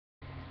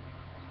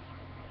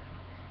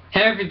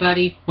Hey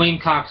everybody, William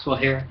Coxwell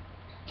here.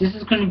 This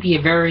is going to be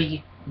a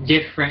very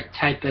different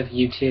type of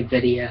YouTube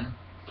video.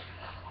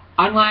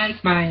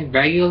 Unlike my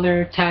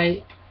regular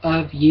type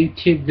of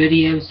YouTube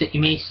videos that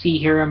you may see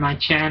here on my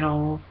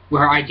channel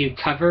where I do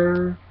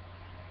cover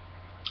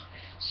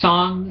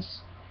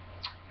songs,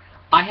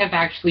 I have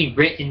actually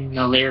written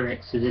the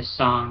lyrics of this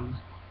song.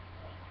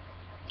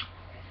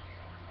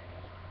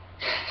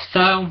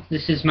 So,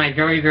 this is my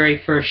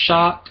very first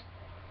shot.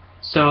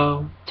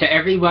 So, to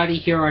everybody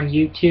here on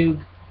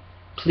YouTube,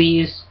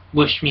 please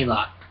wish me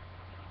luck.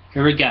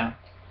 Here we go.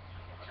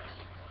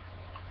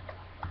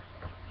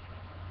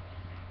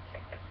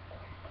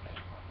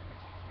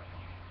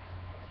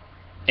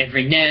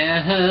 Every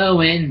now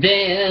and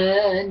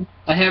then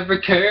I have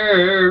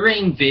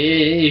recurring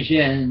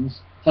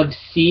visions of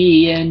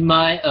seeing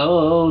my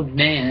old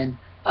man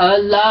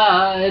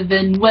alive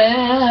and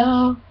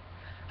well.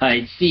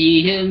 I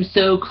see him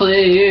so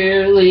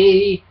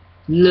clearly,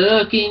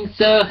 looking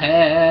so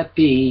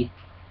happy.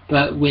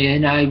 But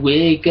when I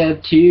wake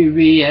up to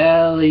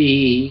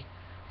reality,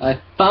 I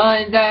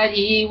find that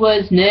he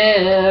was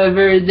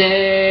never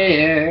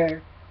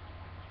there.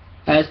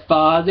 As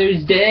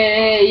Father's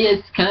Day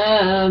is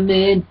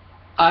coming,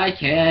 I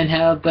can't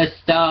help but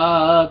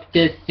stop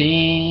to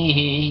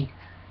think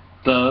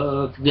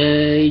both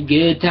the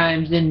good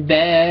times and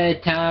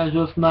bad times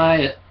with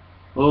my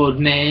old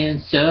man,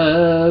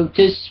 so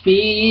to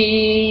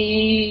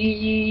speak.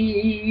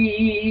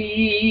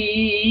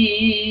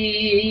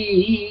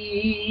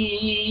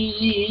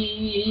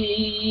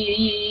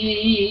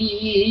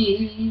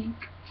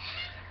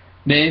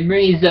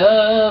 Memories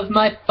of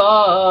my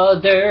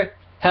father,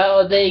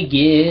 how they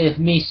give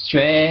me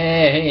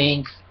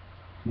strength,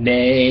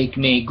 make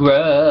me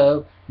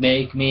grow,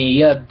 make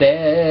me a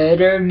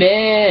better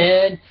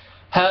man.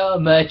 How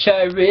much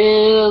I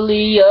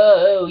really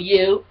owe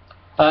you,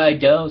 I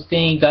don't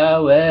think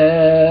I'll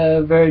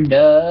ever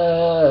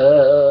know.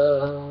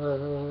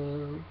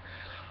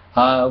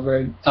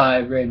 I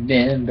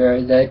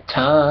remember the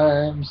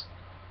times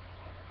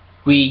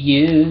we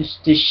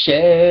used to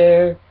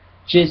share,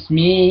 just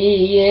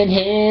me and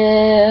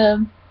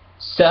him,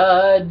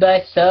 side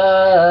by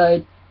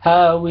side,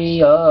 how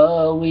we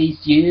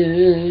always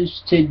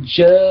used to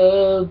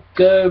joke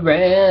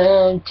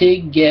around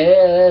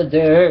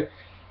together.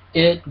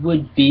 It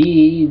would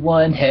be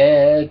one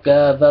heck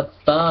of a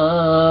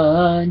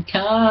fun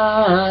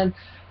time.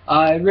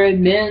 I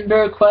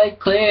remember quite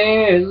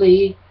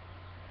clearly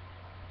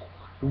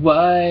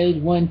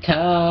one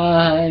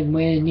time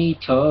when he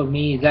told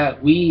me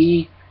that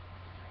we're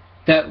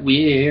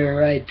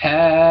a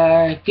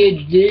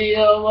package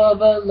deal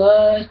of a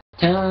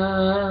lifetime.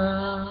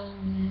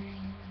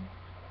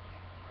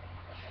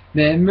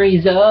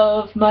 Memories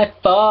of my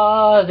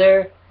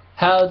father,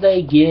 how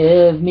they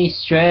give me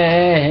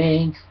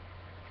strength,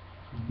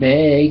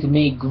 make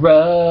me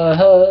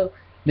grow,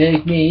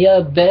 make me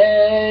a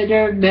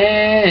better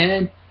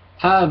man.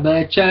 How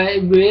much I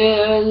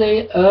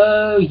really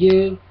owe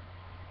you,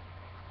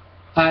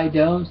 I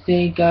don't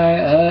think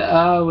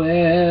I'll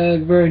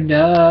ever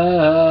know.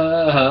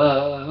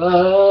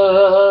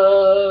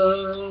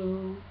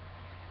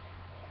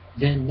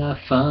 Then the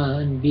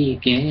fun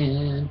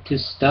began to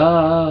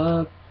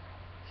stop,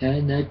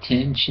 and the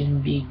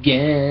tension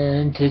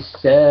began to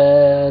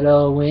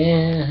settle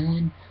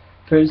in.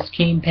 First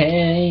came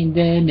pain,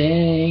 then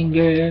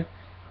anger,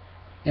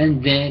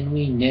 and then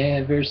we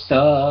never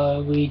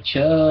saw each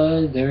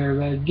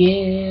other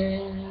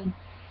again.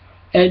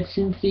 And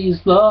since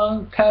he's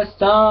long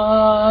passed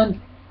on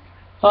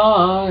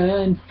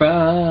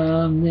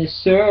from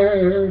this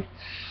earth,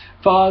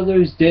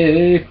 Father's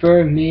Day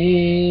for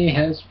me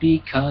has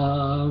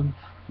become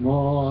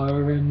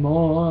more and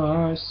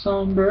more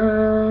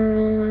somber.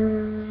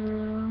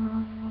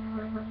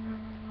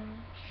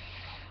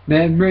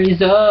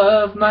 Memories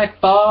of my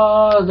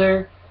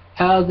father,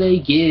 how they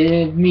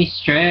give me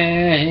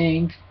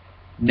strength,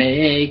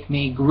 make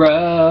me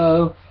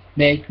grow,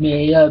 make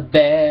me a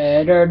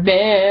better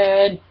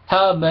man.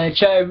 How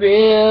much I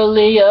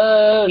really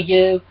owe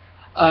you,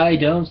 I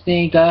don't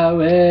think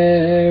I'll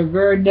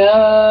ever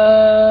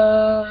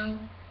know.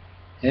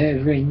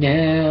 Every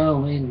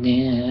now and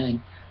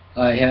then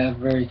I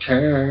have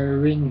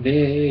recurring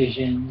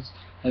visions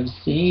of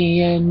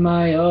seeing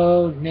my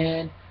old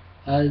man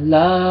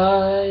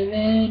alive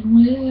and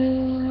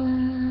well.